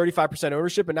seeing a 35%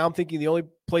 ownership. And now I'm thinking the only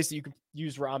place that you can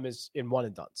use Rahm is in one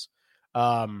and dones.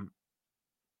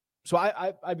 So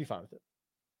I'd be fine with it.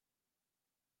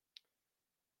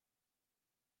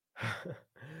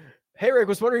 Hey, Rick,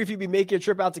 was wondering if you'd be making a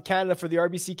trip out to Canada for the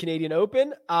RBC Canadian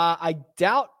Open. I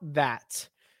doubt that.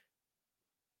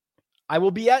 I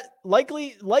will be at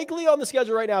likely on the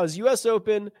schedule right now is US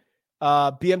Open,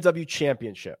 BMW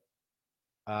Championship.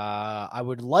 I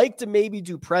would like to maybe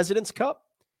do President's Cup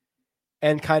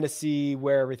and kind of see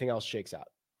where everything else shakes out.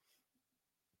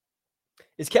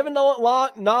 Is Kevin not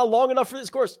long enough for this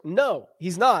course? No,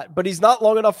 he's not. But he's not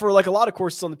long enough for like a lot of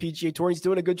courses on the PGA Tour. He's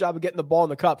doing a good job of getting the ball in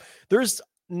the cup. There's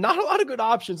not a lot of good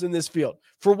options in this field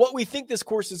for what we think this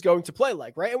course is going to play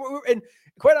like, right? And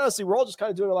quite honestly, we're all just kind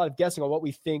of doing a lot of guessing on what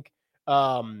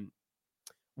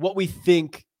we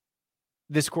think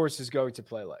this course is going to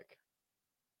play like.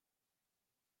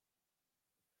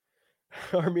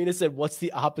 Armina said, what's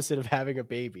the opposite of having a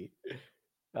baby?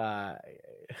 I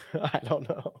don't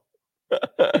know.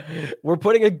 We're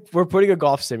putting a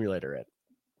golf simulator in.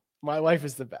 My wife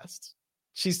is the best.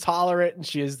 She's tolerant and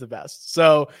she is the best.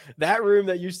 So that room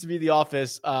that used to be the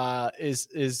office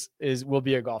will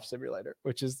be a golf simulator,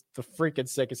 which is the freaking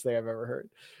sickest thing I've ever heard.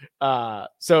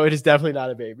 So it is definitely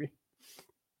not a baby.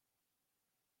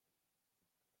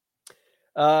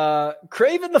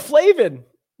 Craven the Flavin,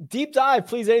 deep dive,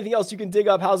 please. Anything else you can dig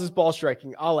up? How's his ball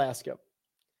striking? I'll ask him.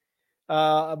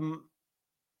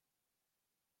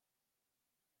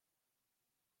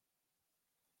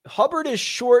 Hubbard is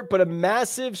short, but a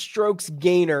massive strokes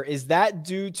gainer. Is that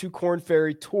due to Korn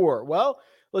Ferry Tour? Well,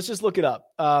 let's just look it up.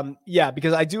 Yeah,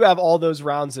 because I do have all those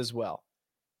rounds as well.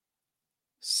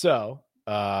 So,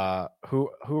 who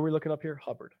are we looking up here?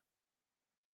 Hubbard.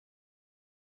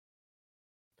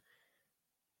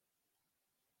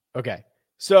 Okay.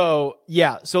 So,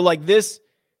 yeah. So like this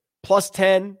plus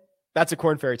 10 that's a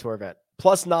Corn Ferry Tour event.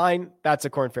 +9, that's a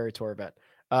Corn Ferry Tour event.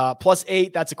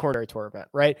 +8, that's a Corn Ferry Tour event,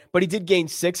 right? But he did gain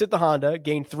 6 at the Honda,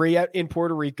 gained 3 in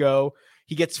Puerto Rico.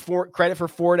 He gets credit for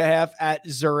 4.5 at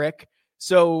Zurich.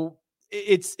 So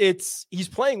he's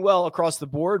playing well across the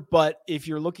board. But if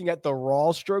you're looking at the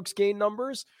raw strokes gain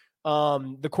numbers,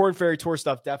 the Corn Ferry Tour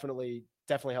stuff definitely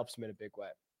helps him in a big way.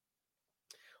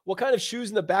 What kind of shoes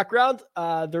in the background?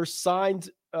 They're signed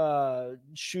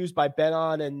shoes by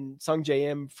Benon and Sung Jae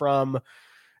Im from.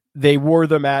 They wore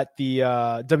them at the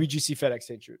WGC FedEx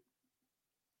St. Jude.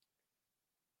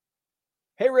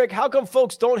 Hey, Rick, how come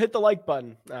folks don't hit the like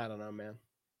button? I don't know, man.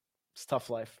 It's tough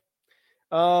life.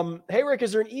 Hey, Rick,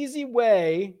 is there an easy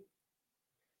way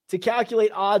to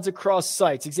calculate odds across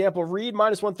sites? Example, Reed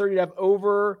 -130 to have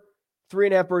over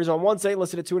 3.5 birdies on one site,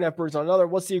 listed at 2.5 birdies on another.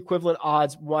 What's the equivalent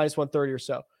odds -130 or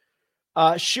so?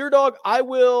 Sheer Dog, I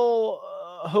will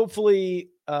hopefully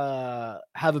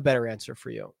have a better answer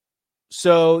for you.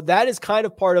 So that is kind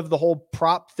of part of the whole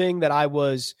prop thing that I've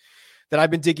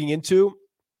been digging into,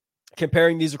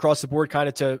 comparing these across the board, kind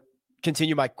of to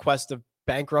continue my quest of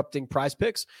bankrupting Prize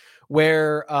Picks,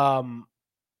 where I'm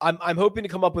hoping to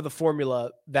come up with a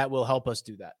formula that will help us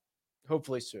do that,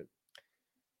 hopefully soon.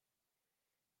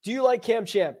 Do you like Cam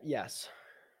Champ? Yes.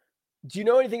 Do you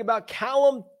know anything about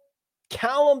Callum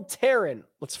Tarrant?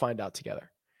 Let's find out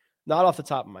together. Not off the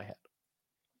top of my head.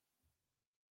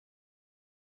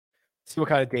 See what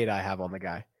kind of data I have on the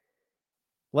guy.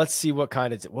 Let's see what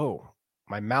kind of... Whoa,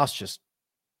 my mouse just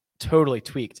totally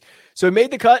tweaked. So he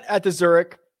made the cut at the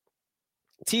Zurich.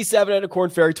 T7 at a Corn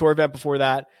Ferry Tour event before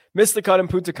that. Missed the cut in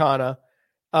Punta Cana.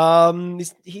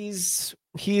 He's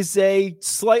a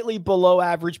slightly below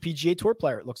average PGA Tour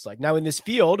player, it looks like. Now in this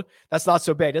field, that's not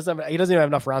so bad. He doesn't even have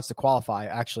enough rounds to qualify,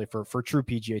 actually, for true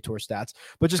PGA Tour stats.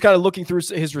 But just kind of looking through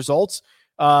his results,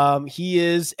 he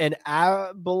is he's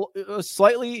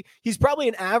probably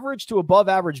an average to above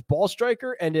average ball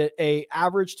striker and a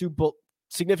average to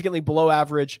significantly below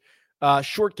average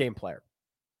short game player.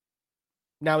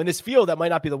 Now in this field, that might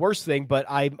not be the worst thing, but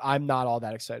I'm not all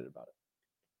that excited about it.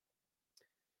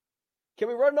 Can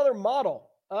we run another model?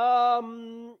 Yeah,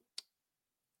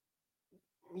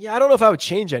 I don't know if I would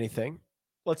change anything.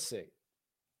 Let's see.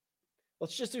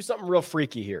 Let's just do something real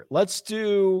freaky here. Let's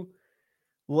do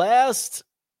last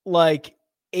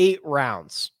 8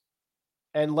 rounds.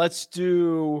 And let's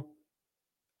do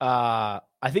I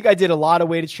think I did a lot of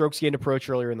weighted strokes gained approach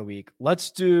earlier in the week.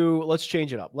 Let's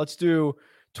change it up. Let's do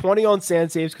 20 on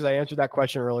sand saves, because I answered that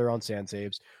question earlier on sand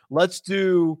saves. Let's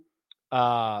do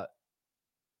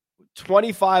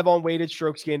 25 on weighted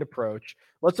strokes gained approach.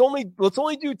 Let's only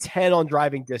do 10 on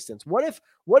driving distance. What if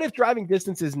driving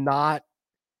distance is not?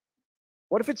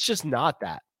 What if it's just not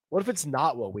that? What if it's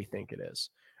not what we think it is?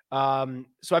 So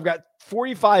I've got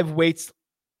 45 weights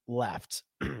left.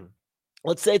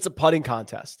 Let's say it's a putting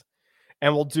contest,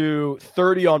 and we'll do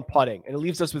 30 on putting, and it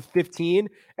leaves us with 15,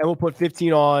 and we'll put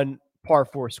 15 on par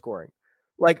 4 scoring.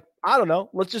 I don't know.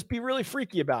 Let's just be really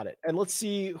freaky about it, and let's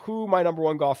see who my number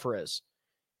one golfer is.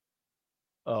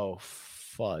 Oh,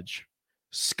 fudge.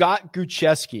 Scott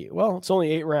Gucheski. Well, it's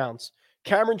only 8 rounds.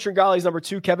 Cameron Tringale's number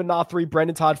 2, Kevin Na 3,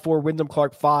 Brendan Todd 4, Wyndham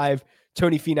Clark 5,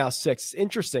 Tony Finau 6.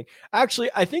 Interesting. Actually,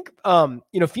 I think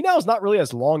Finau is not really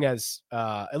as long as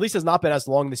at least has not been as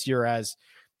long this year as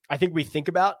I think we think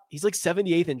about. He's like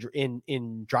 78th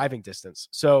in driving distance.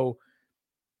 So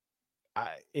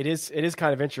it is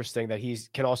kind of interesting that he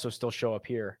can also still show up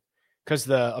here because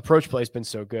the approach play has been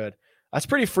so good. That's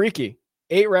pretty freaky.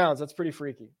 8 rounds. That's pretty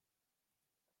freaky.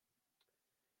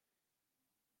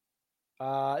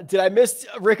 Did I miss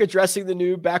Rick addressing the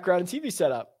new background and TV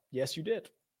setup? Yes, you did.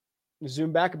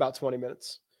 Zoom back about 20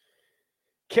 minutes.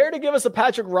 Care to give us a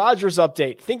Patrick Rodgers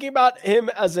update? Thinking about him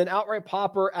as an outright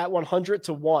popper at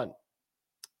 100-1.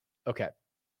 Okay.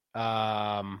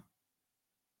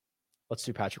 Let's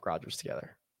do Patrick Rodgers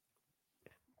together.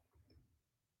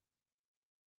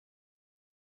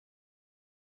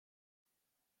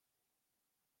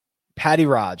 Patty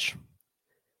Raj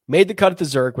made the cut at the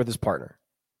Zurich with his partner.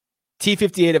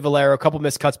 T58 at Valero, a couple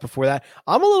missed cuts before that.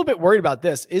 I'm a little bit worried about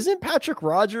this. Isn't Patrick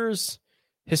Rodgers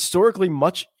historically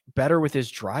much better with his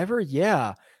driver?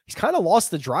 Yeah. He's kind of lost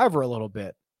the driver a little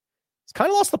bit. He's kind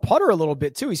of lost the putter a little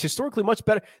bit too. He's historically much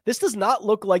better. This does not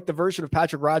look like the version of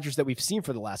Patrick Rodgers that we've seen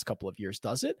for the last couple of years,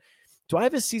 does it? Do I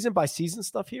have his season by season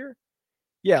stuff here?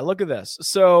 Yeah, look at this.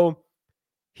 So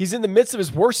he's in the midst of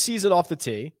his worst season off the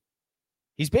tee.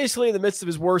 He's basically in the midst of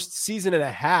his worst season and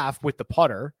a half with the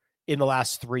putter in the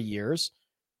last 3 years.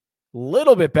 A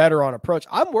little bit better on approach.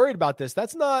 I'm worried about this.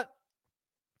 That's not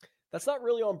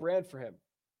really on brand for him.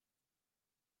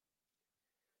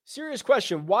 Serious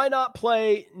question. Why not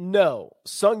play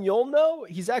Sung Yul No?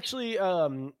 He's actually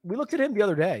we looked at him the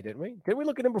other day, didn't we? Didn't we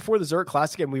look at him before the Zurich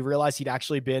Classic and we realized he'd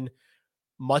actually been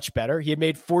much better? He had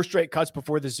made 4 straight cuts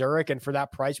before the Zurich, and for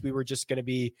that price, we were just going to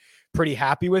be pretty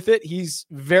happy with it. He's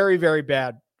very, very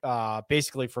bad,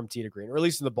 basically from tee to green, or at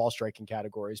least in the ball striking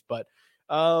categories. But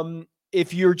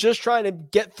if you're just trying to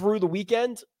get to the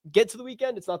weekend,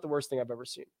 it's not the worst thing I've ever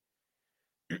seen.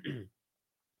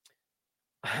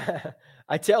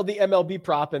 I tailed the MLB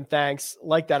prop, and thanks.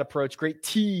 Like that approach. Great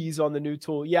tease on the new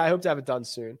tool. Yeah, I hope to have it done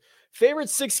soon. Favorite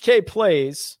 6K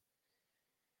plays?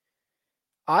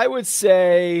 I would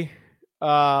say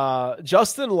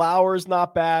Justin Lauer's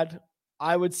not bad.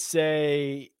 I would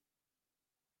say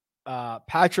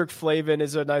Patrick Flavin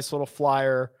is a nice little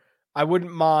flyer. I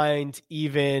wouldn't mind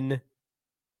even,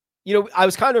 I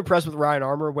was kind of impressed with Ryan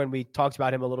Armour when we talked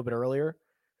about him a little bit earlier,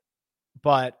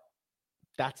 but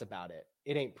that's about it.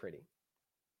 It ain't pretty.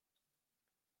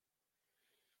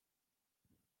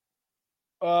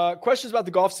 Questions about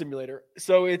the golf simulator.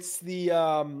 So it's the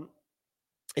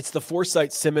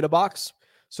Foresight Sim in a Box.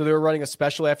 So they were running a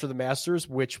special after the Masters,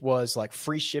 which was like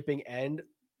free shipping, and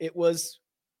it was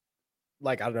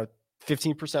like, I don't know,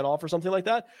 15% off or something like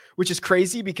that, which is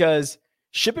crazy because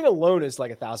shipping alone is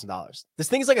like $1,000. This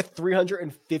thing is like a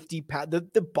 350 pound.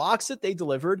 The box that they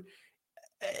delivered,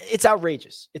 it's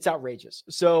outrageous. It's outrageous.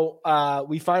 So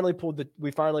we finally pulled the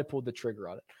trigger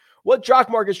on it. What jock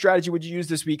market strategy would you use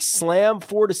this week? Slam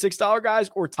 $4 to $6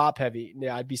 guys or top heavy?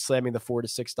 Yeah, I'd be slamming the $4 to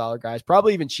 $6 guys.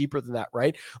 Probably even cheaper than that,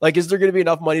 right? Like, is there going to be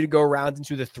enough money to go around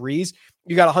into the threes?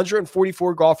 You got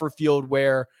 144 golfer field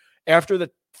where after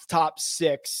the top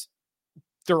 6,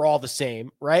 they're all the same,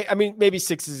 right? I mean, maybe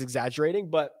 6 is exaggerating,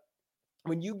 but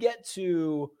when you get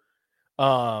to,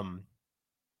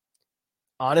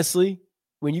 honestly,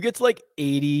 when you get to like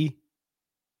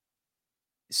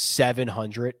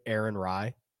 8,700 Aaron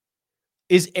Rye,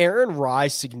 is Aaron Rye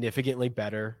significantly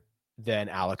better than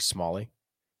Alex Smalley?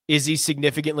 Is he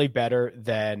significantly better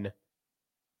than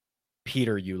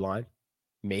Peter Uihlein?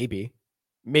 Maybe.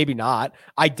 Maybe not.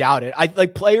 I doubt it. I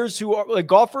like players who are like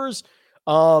golfers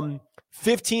 15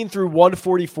 through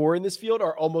 144 in this field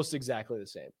are almost exactly the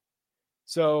same.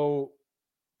 So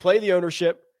play the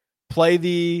ownership, play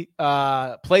the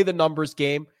numbers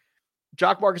game.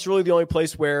 Jock market's really the only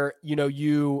place where,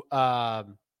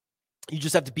 you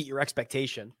just have to beat your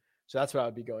expectation. So that's what I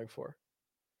would be going for.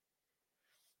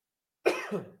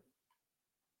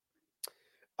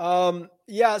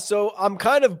 Yeah, so I'm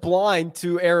kind of blind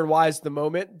to Aaron Wise at the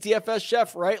moment. DFS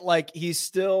chef, right? Like, he's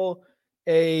still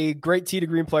a great tee to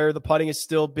green player. The putting has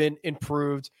still been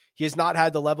improved. He has not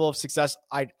had the level of success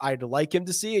I'd like him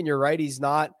to see. And you're right, he's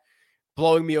not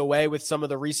blowing me away with some of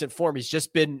the recent form. He's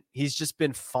just been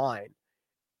fine.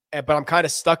 But I'm kind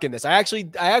of stuck in this. I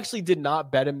actually did not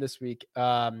bet him this week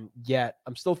yet.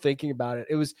 I'm still thinking about it.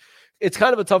 It's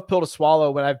kind of a tough pill to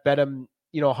swallow when I've bet him,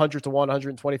 100 to 1,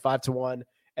 125 to 1,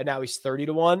 and now he's 30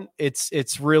 to 1.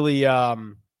 It's really not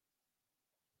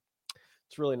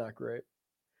great.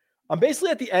 I'm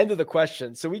basically at the end of the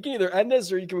question. So we can either end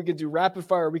this or we can do rapid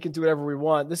fire, or we can do whatever we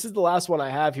want. This is the last one I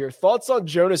have here. Thoughts on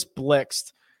Jonas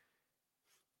Blixt?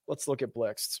 Let's look at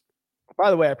Blixt. By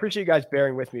the way, I appreciate you guys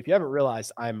bearing with me. If you haven't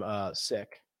realized, I'm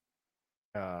sick.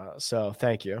 So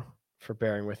thank you for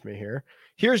bearing with me here.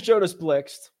 Here's Jonas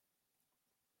Blixt.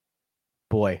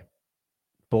 Boy.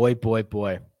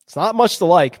 It's not much to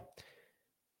like.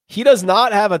 He does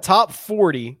not have a top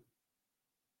 40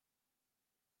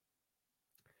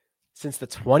 since the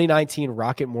 2019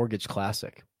 Rocket Mortgage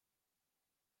Classic.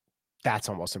 That's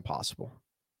almost impossible.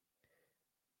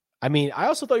 I mean, I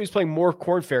also thought he was playing more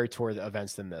Korn Ferry Tour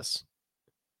events than this.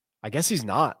 I guess he's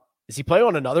not. Is he playing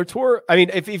on another tour? I mean,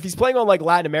 if he's playing on like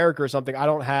Latin America or something, I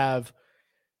don't have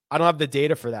the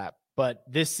data for that. But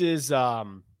this is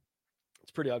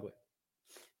it's pretty ugly.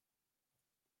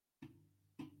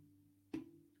 Do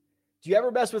you ever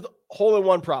mess with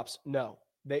hole-in-one props? No.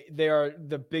 They are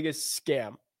the biggest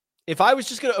scam. If I was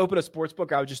just going to open a sports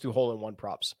book, I would just do hole-in-one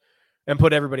props and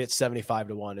put everybody at 75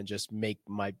 to 1 and just make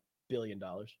my $1 billion.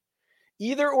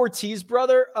 Either Ortiz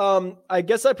brother. I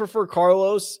guess I prefer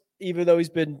Carlos, even though he's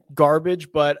been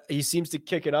garbage, but he seems to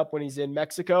kick it up when he's in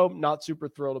Mexico. Not super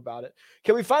thrilled about it.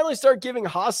 Can we finally start giving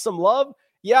Haas some love?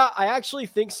 Yeah, I actually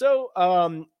think so.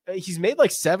 He's made like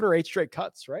 7 or 8 straight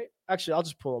cuts, right? Actually, I'll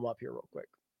just pull him up here real quick.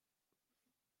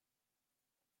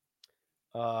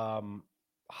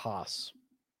 Haas.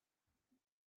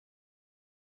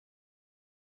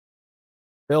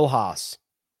 Bill Haas.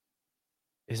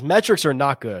 His metrics are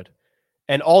not good.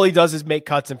 And all he does is make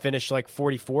cuts and finish like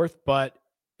 44th, but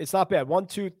it's not bad. 1,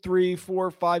 2, 3,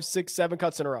 4, 5, 6, 7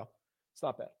 cuts in a row. It's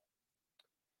not bad.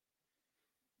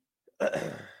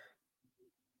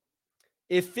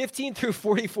 If 15 through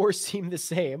 44 seem the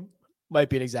same, might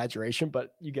be an exaggeration,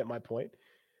 but you get my point.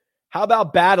 How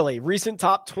about Baddeley? Recent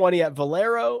top 20 at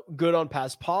Valero, good on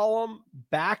Paspalum,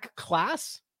 back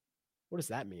class. What does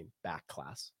that mean? Back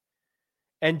class.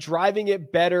 And driving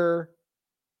it better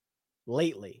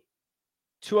lately.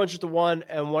 200-1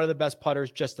 and one of the best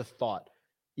putters, just a thought.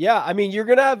 Yeah, I mean, you're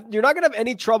not gonna have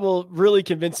any trouble really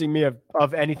convincing me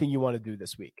of anything you want to do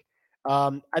this week.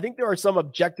 I think there are some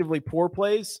objectively poor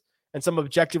plays and some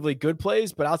objectively good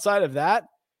plays, but outside of that,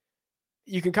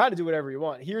 you can kind of do whatever you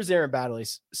want. Here's Aaron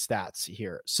Baddeley's stats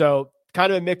here. So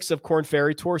kind of a mix of Korn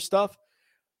Ferry Tour stuff.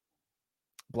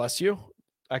 Bless you.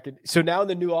 So now in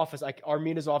the new office,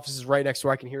 Armina's office is right next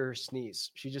door. I can hear her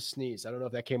sneeze. She just sneezed. I don't know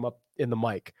if that came up in the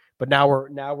mic, but now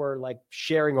we're like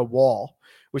sharing a wall,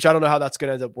 which I don't know how that's going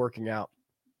to end up working out.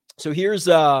 So here's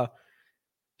Aaron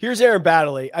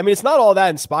Baddeley. I mean, it's not all that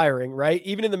inspiring, right?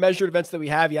 Even in the measured events that we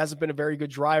have, he hasn't been a very good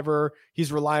driver.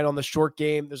 He's relying on the short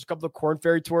game. There's a couple of Korn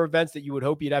Ferry Tour events that you would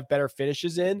hope he'd have better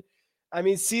finishes in. I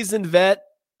mean, seasoned vet.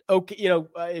 Okay,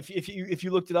 if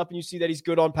you looked it up and you see that he's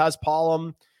good on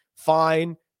Paspalum,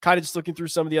 fine. Kind of just looking through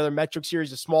some of the other metrics here.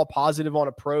 He's a small positive on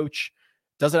approach.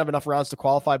 Doesn't have enough rounds to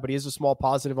qualify, but he is a small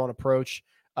positive on approach.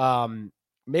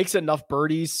 Makes enough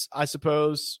birdies, I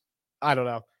suppose. I don't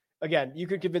know. Again, you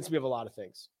could convince me of a lot of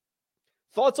things.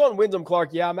 Thoughts on Wyndham Clark?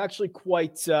 Yeah, I'm actually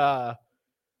quite, believe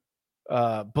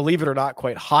it or not,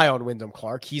 quite high on Wyndham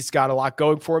Clark. He's got a lot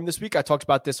going for him this week. I talked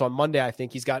about this on Monday. I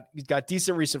think he's got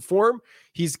decent recent form.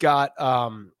 He's got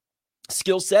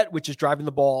skill set, which is driving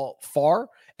the ball far.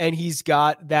 And he's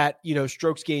got that,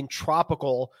 strokes gain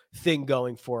tropical thing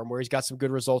going for him, where he's got some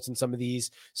good results in some of these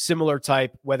similar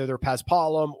type, whether they're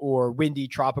Paspalum or windy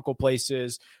tropical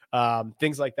places,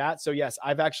 things like that. So yes,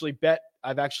 I've actually bet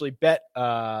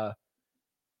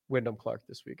Wyndham Clark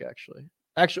this week, actually,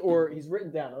 or he's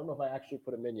written down. I don't know if I actually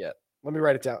put him in yet. Let me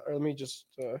write it down. Or let me just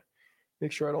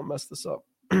make sure I don't mess this up.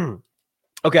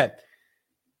 Okay.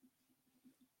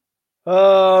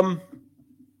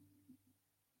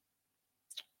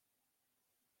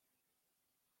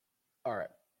 All right.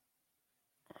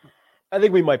 I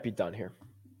think we might be done here.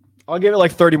 I'll give it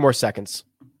like 30 more seconds.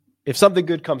 If something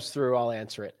good comes through, I'll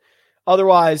answer it.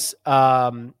 Otherwise, I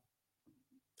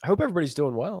hope everybody's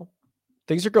doing well.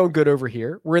 Things are going good over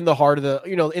here. We're in the heart of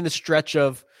in the stretch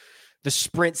of the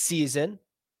sprint season.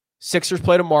 Sixers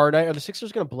play tomorrow night. Are the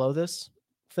Sixers going to blow this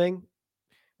thing?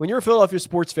 When you're a Philadelphia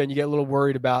sports fan, you get a little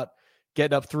worried about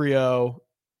getting up 3-0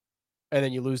 and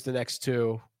then you lose the next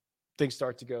two. Things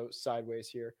start to go sideways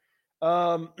here.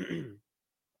 Mark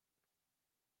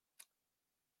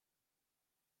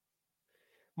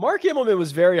Immelman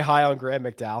was very high on Graham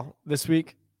McDowell this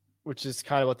week, which is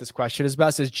kind of what this question is about.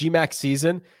 It says GMAX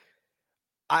season.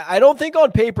 I don't think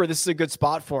on paper this is a good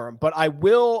spot for him, but I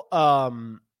will.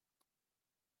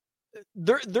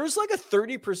 There's like a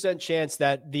 30% chance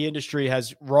that the industry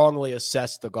has wrongly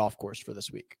assessed the golf course for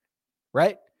this week,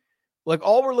 right? Like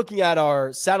all we're looking at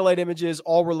are satellite images.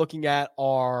 All we're looking at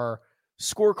are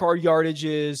scorecard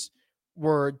yardages.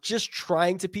 We're just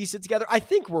trying to piece it together. I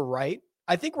think we're right.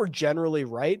 I think we're generally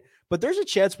right, but there's a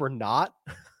chance we're not.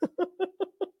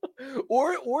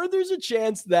 or there's a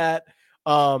chance that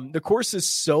the course is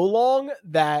so long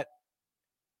that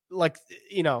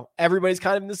everybody's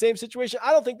kind of in the same situation.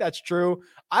 I don't think that's true.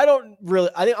 I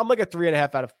think I'm like a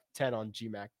 3.5 out of 10 on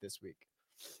GMAC this week.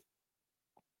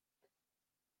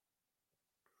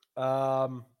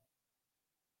 All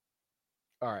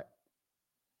right.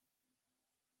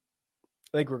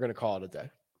 I think we're going to call it a day.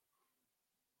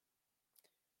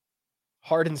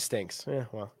 Harden stinks. Yeah,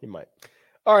 well, he might.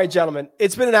 All right, gentlemen.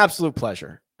 It's been an absolute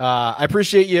pleasure. I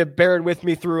appreciate you bearing with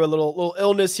me through a little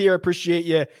illness here. I appreciate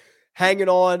you hanging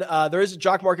on. There is a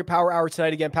Jock Market Power Hour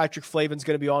tonight. Again, Patrick Flavin's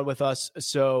going to be on with us.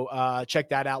 So check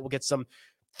that out. We'll get some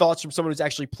thoughts from someone who's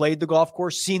actually played the golf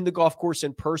course, seen the golf course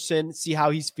in person, see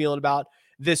how he's feeling about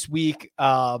this week.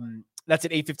 That's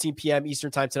at 8:15 p.m.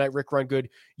 Eastern time tonight. Rick Run Good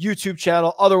YouTube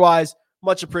channel. Otherwise,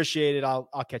 much appreciated. I'll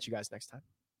catch you guys next time.